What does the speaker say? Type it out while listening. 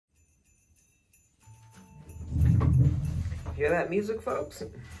Hear that music, folks?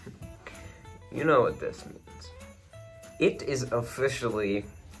 You know what this means. It is officially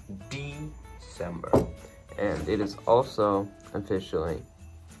December, and it is also officially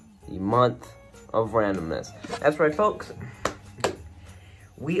the month of randomness. That's right, folks.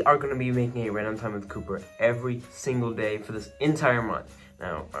 We are going to be making a random time with Cooper every single day for this entire month.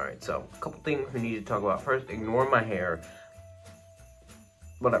 Now, alright, so a couple things we need to talk about. First, ignore my hair.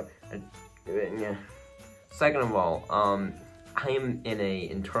 Whatever. Yeah. Second of all, I am in a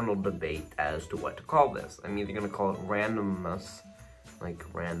internal debate as to what to call this. I'm either going to call it randomness, like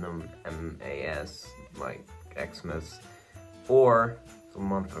random, M-A-S, like Xmas, or the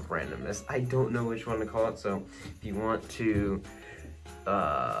month of randomness. I don't know which one to call it, so if you want to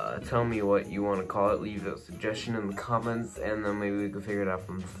tell me what you want to call it, leave a suggestion in the comments, and then maybe we can figure it out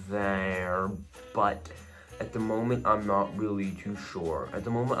from there. But at the moment, I'm not really too sure. At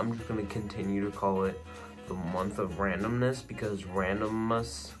the moment, I'm just going to continue to call it the month of randomness, because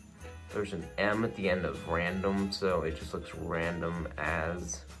randomness, there's an M at the end of random, so it just looks random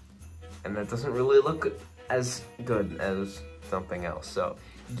as, and that doesn't really look as good as something else. So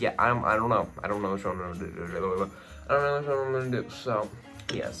yeah, I don't know which one I'm gonna do. I don't know which one I'm gonna do. So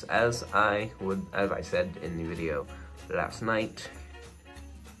yes, as I said in the video last night,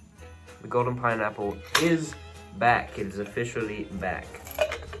 the golden pineapple is back. It is officially back.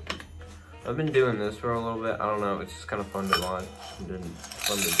 I've been doing this for a little bit. I don't know, it's just kind of fun to watch. It's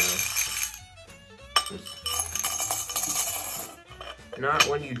fun to do. Just not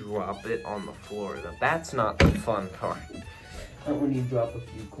when you drop it on the floor, though. That's not the fun part. Not when you drop a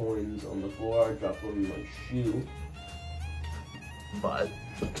few coins on the floor. I dropped one in my shoe. But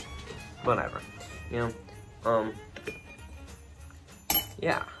whatever. You know,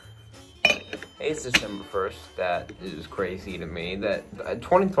 yeah. It's December 1st. That is crazy to me. That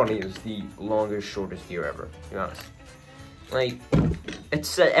 2020 is the longest, shortest year ever, to be honest. Like,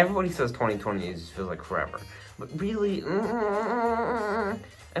 it's everybody says 2020 feels like forever, but really, I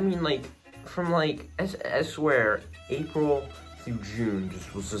mean, like, from like, I swear, April through June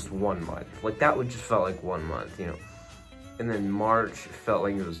was just 1 month. Like, that would just felt like 1 month, you know. And then March felt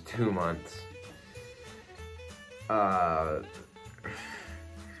like it was 2 months.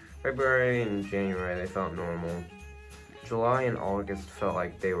 February and January, they felt normal. July and August felt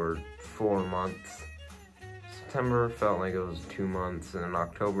like they were 4 months. September felt like it was 2 months, and then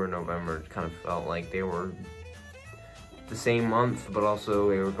October and November kind of felt like they were the same month, but also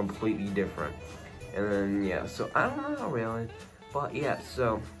they were completely different. And then, yeah, so I don't know really, but yeah,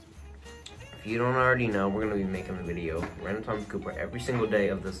 so if you don't already know, we're gonna be making a video, Random Time with Cooper, every single day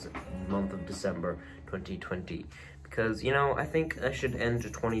of this month of December 2020. Because, you know, I think I should end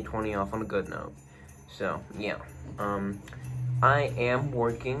 2020 off on a good note. So, yeah. I am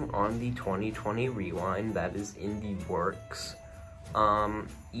working on the 2020 rewind. That is in the works.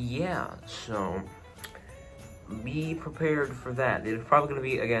 Yeah, so be prepared for that. It's probably going to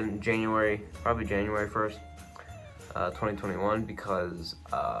be, again, probably January 1st, 2021, because,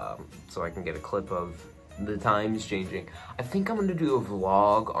 so I can get a clip of the times changing. I think I'm gonna do a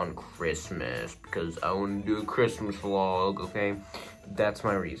vlog on Christmas, because I want to do a Christmas vlog, okay? That's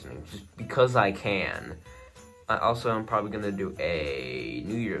my reasoning, just because I can. I'm probably gonna do a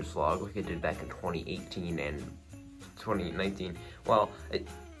New Year's vlog like I did back in 2018 and 2019. Well,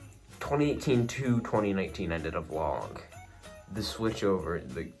 2018 to 2019 I did a vlog. The switch over,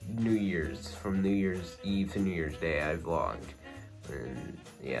 the New Year's, from New Year's Eve to New Year's Day, I vlogged. And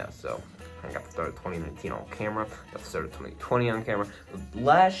yeah, so I got the start of 2019 on camera, got the start of 2020 on camera.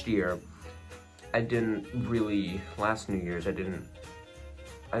 Last year, last New Year's, I didn't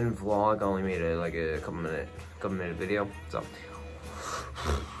vlog, I only made a couple minute video, so,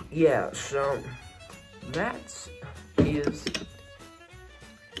 yeah, so,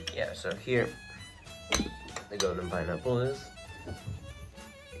 so here, the golden pineapple is.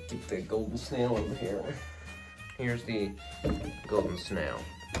 Keep the golden snail over here. Here's the golden snail.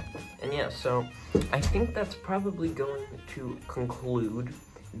 And yeah, so I think that's probably going to conclude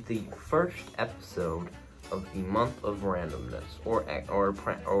the first episode of the month of randomness,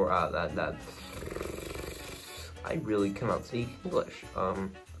 I really cannot speak English,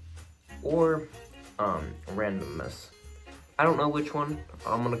 randomness. I don't know which one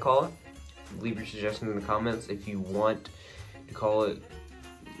I'm gonna call it. Leave your suggestion in the comments if you want to call it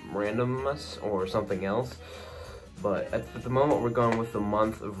randomness or something else. But at the moment, we're going with the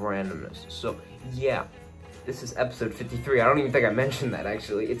month of randomness. So, yeah, this is episode 53. I don't even think I mentioned that,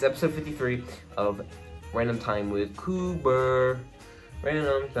 actually. It's episode 53 of Random Time with Cooper.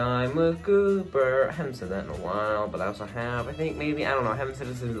 Random Time with Cooper. I haven't said that in a while, but I also have, I think, maybe, I don't know. I haven't said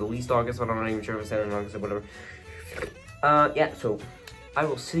it since at least August, but I'm not even sure if I said it in August or whatever. Yeah, so I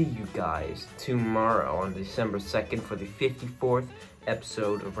will see you guys tomorrow on December 2nd for the 54th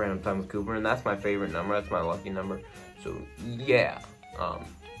episode of Random Time with Cooper, and that's my favorite number. That's my lucky number. So, yeah. I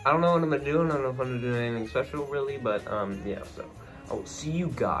don't know what I'm gonna do. I don't know if I'm gonna do anything special, really, but, yeah, so I will see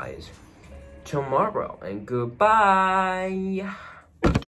you guys tomorrow, and goodbye.